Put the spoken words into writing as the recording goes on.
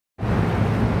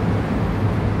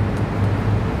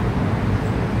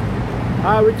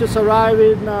We just arrived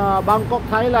in Bangkok,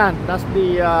 Thailand. That's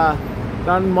the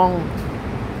Dan Mueang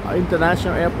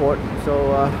International Airport.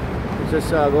 So we just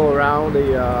go around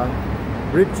the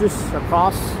bridges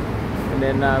across, and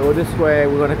then go this way.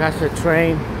 We're gonna catch a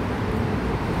train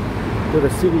to the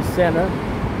city center.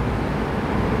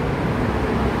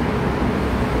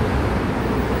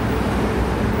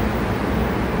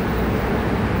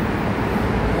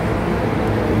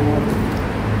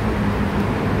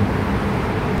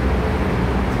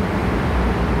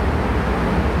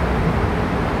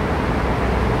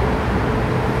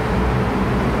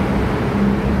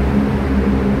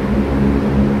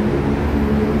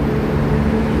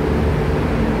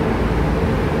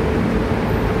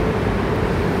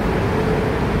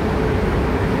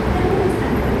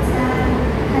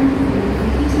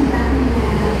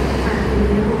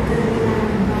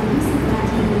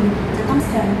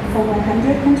 For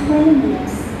 120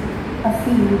 minutes, a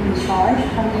fee will be charged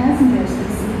on passengers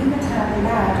exceeding the time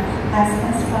allowed as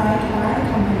specified by the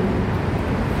company.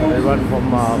 They run from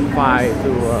 5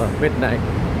 to midnight.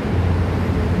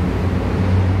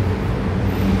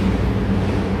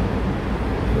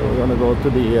 So we're gonna go to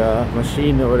the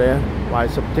machine over there, buy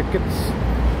some tickets.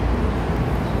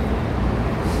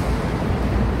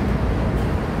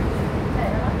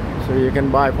 So you can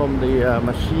buy from the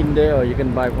machine there, or you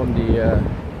can buy from the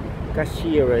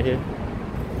cashier right here.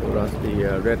 So that's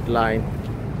the red line.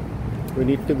 We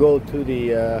need to go to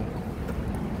the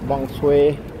Bang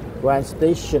Sue Grand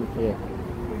Station here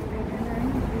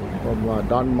from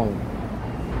Dan Mueang.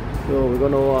 So we're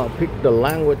gonna pick the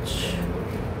language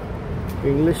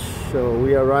English. So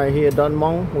we are right here, Dan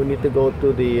Mueang. We need to go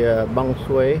to the Bang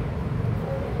Sue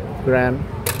Grand.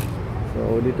 So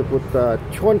we need to put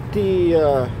 20.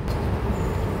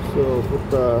 So put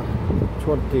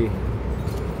 20.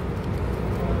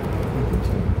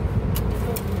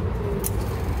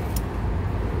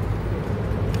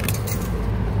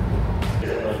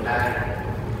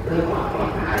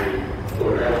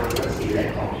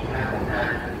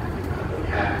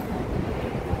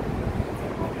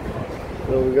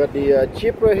 So we got the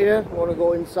chip right here. We want to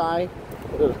go inside.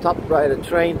 Go to the top right of the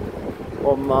train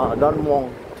from Dan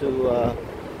Mueang to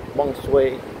Bang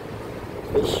Sue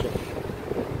Station.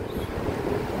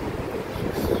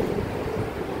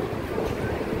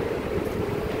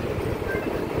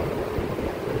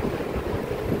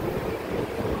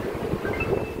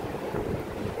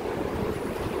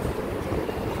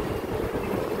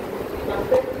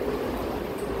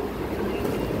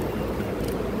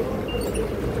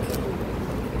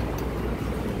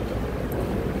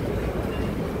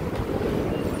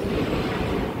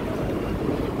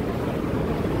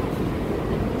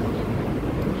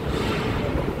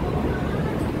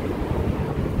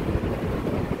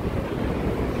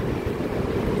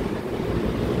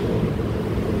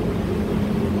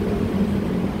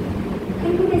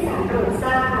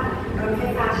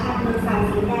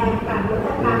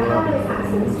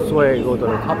 Sway go to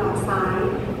the top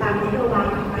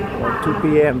at 2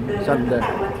 p.m. Sunday.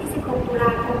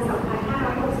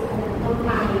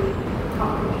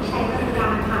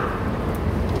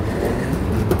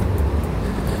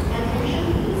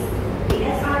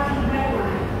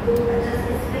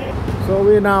 So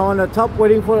we're now on the top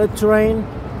waiting for the train.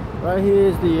 Right here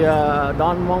is the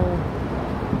Dan Mueang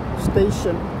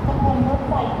station.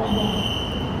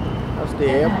 That's the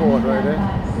airport right there.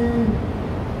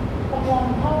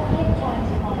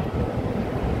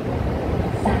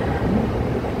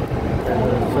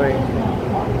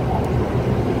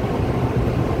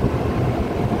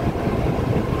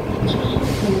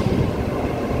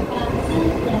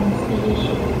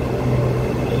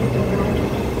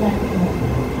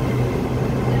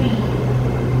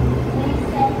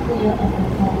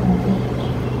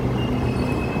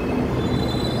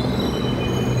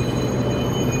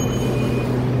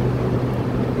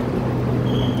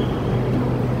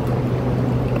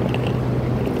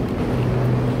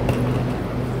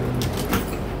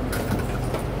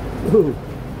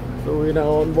 So we're now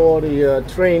on board the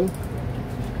train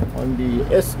on the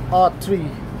SRT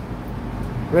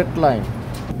red line.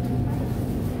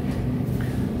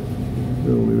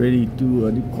 So we're ready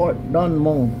to depart Dan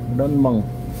Mueang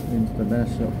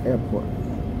International Airport.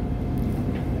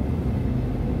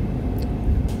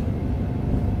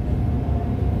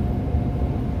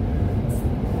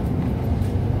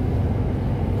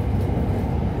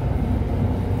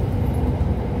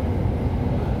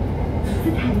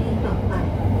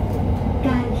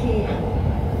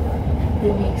 The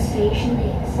next station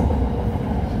is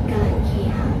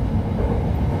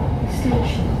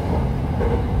Station.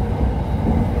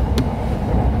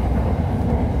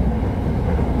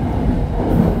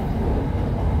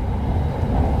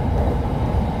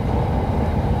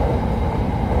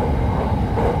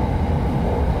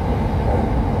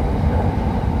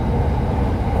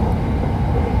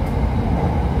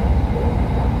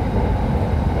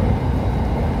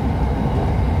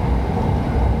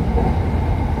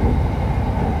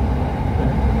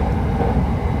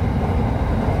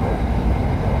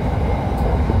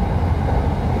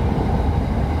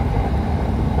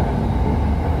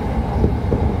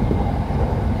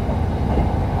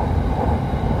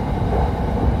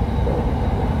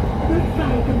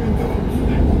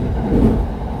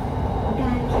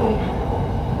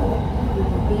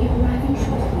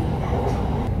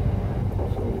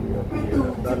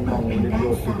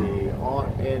 go to the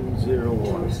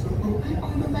RN01.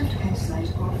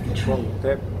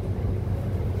 Concept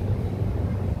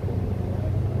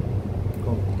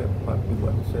Concept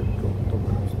Partibat Central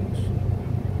Terminal Station.